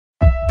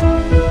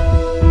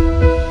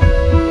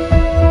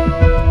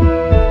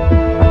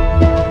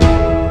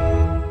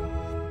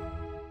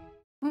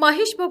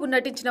మహేష్ బాబు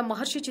నటించిన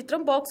మహర్షి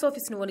చిత్రం box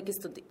office ను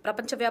వణికిస్తుంది.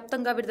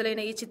 ప్రపంచవ్యాప్తంగా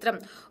విడుదలైన ఈ చిత్రం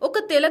ఒక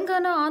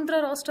తెలంగాణ, ఆంధ్ర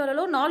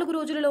రాష్ట్రాలలో 4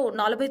 రోజులలో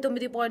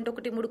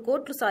 49.13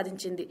 కోట్లు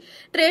సాధించింది.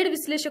 ట్రేడ్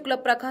విశ్లేషకుల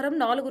ప్రకారం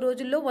 4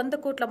 రోజుల్లో 100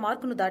 కోట్ల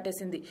మార్కును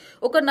దాటేసింది.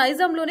 ఒక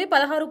నైజాంలోనే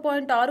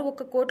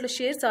 16.61 కోట్ల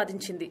షేర్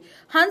సాధించింది.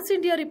 హన్స్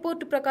ఇండియా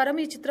రిపోర్టు ప్రకారం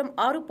ఈ చిత్రం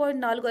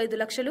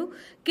 6.45 లక్షలు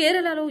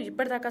కేరళలో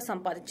ఇప్పటిదాకా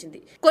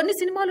సంపాదించింది. కొన్ని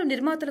సినిమాలు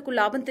నిర్మాతలకు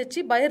లాభం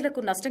తెచ్చి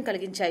బయర్లకు నష్టం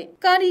కలిగించాయి.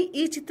 కానీ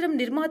ఈ చిత్రం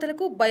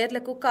నిర్మాతలకు,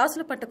 బయర్లకు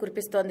కాసుల పంట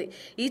కురిపిస్తుంది.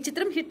 ఈ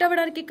చిత్రం హిట్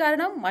అవ్వడానికి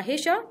కారణం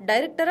మహేషా,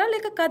 డైరెక్టరా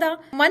లేక కథ?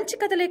 మంచి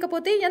కథ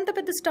లేకపోతే ఎంత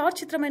పెద్ద స్టార్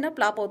చిత్రమైనా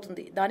ఫ్లాప్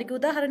అవుతుంది. దానికి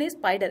ఉదాహరణే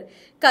స్పైడర్.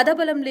 కథ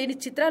బలం లేని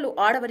చిత్రాలు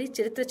ఆడవని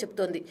చరిత్ర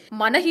చెబుతోంది.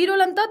 మన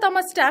హీరోలంతా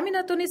తమ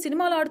స్టామినాతోనే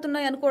సినిమాలు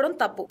ఆడుతున్నాయి అనుకోవడం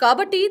తప్పు.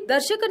 కాబట్టి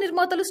దర్శక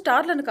నిర్మాతలు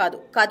స్టార్లను కాదు,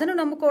 కథను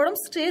నమ్ముకోవడం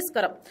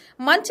శ్రేయస్కరం.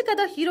 మంచి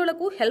కథ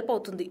హీరోలకు హెల్ప్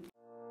అవుతుంది.